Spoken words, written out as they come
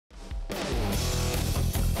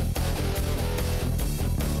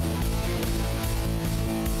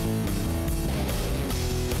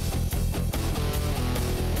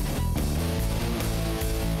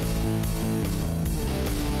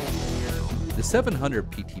The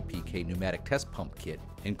 700 PTPK pneumatic test pump kit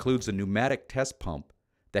includes a pneumatic test pump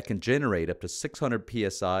that can generate up to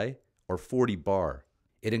 600 psi or 40 bar.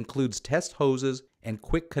 It includes test hoses and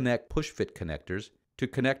quick connect push-fit connectors to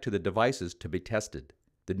connect to the devices to be tested.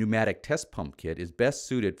 The pneumatic test pump kit is best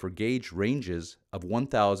suited for gauge ranges of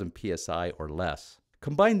 1000 psi or less.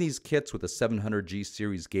 Combine these kits with a 700G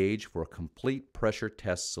series gauge for a complete pressure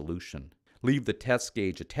test solution. Leave the test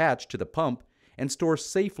gauge attached to the pump and store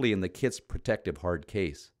safely in the kit's protective hard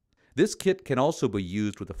case. This kit can also be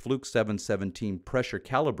used with the Fluke 717 pressure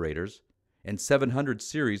calibrators and 700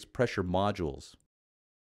 series pressure modules.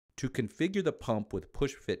 To configure the pump with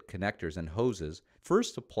push-fit connectors and hoses,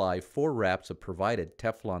 first apply 4 wraps of provided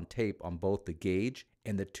Teflon tape on both the gauge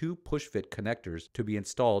and the 2 push-fit connectors to be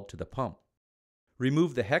installed to the pump.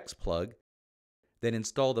 Remove the hex plug, then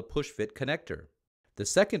install the push-fit connector. The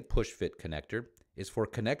second push-fit connector is for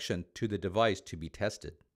connection to the device to be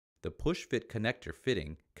tested. The push-fit connector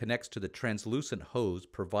fitting connects to the translucent hose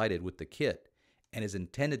provided with the kit and is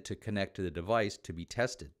intended to connect to the device to be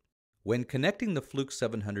tested. When connecting the Fluke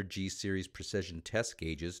 700G series precision test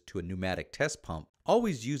gauges to a pneumatic test pump,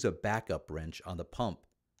 always use a backup wrench on the pump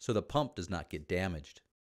so the pump does not get damaged.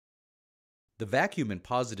 The vacuum and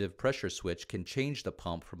positive pressure switch can change the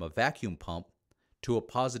pump from a vacuum pump to a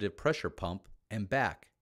positive pressure pump and back.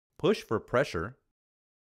 Push for pressure,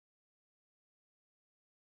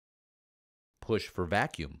 push for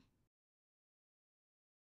vacuum.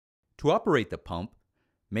 To operate the pump,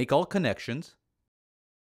 make all connections,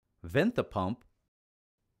 vent the pump,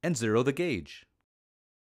 and zero the gauge.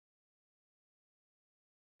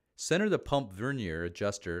 Center the pump vernier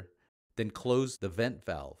adjuster, then close the vent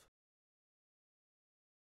valve.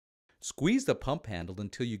 Squeeze the pump handle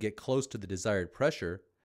until you get close to the desired pressure,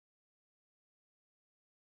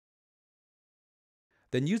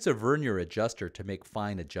 then use a vernier adjuster to make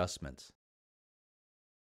fine adjustments.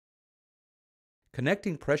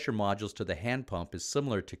 Connecting pressure modules to the hand pump is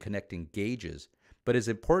similar to connecting gauges, but it's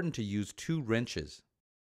important to use 2 wrenches.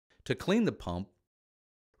 To clean the pump,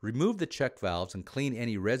 remove the check valves and clean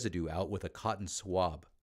any residue out with a cotton swab.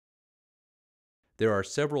 There are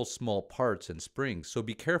several small parts and springs, so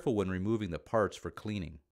be careful when removing the parts for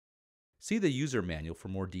cleaning. See the user manual for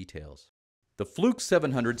more details. The Fluke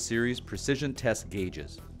 700 series precision test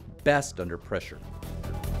gauges, best under pressure.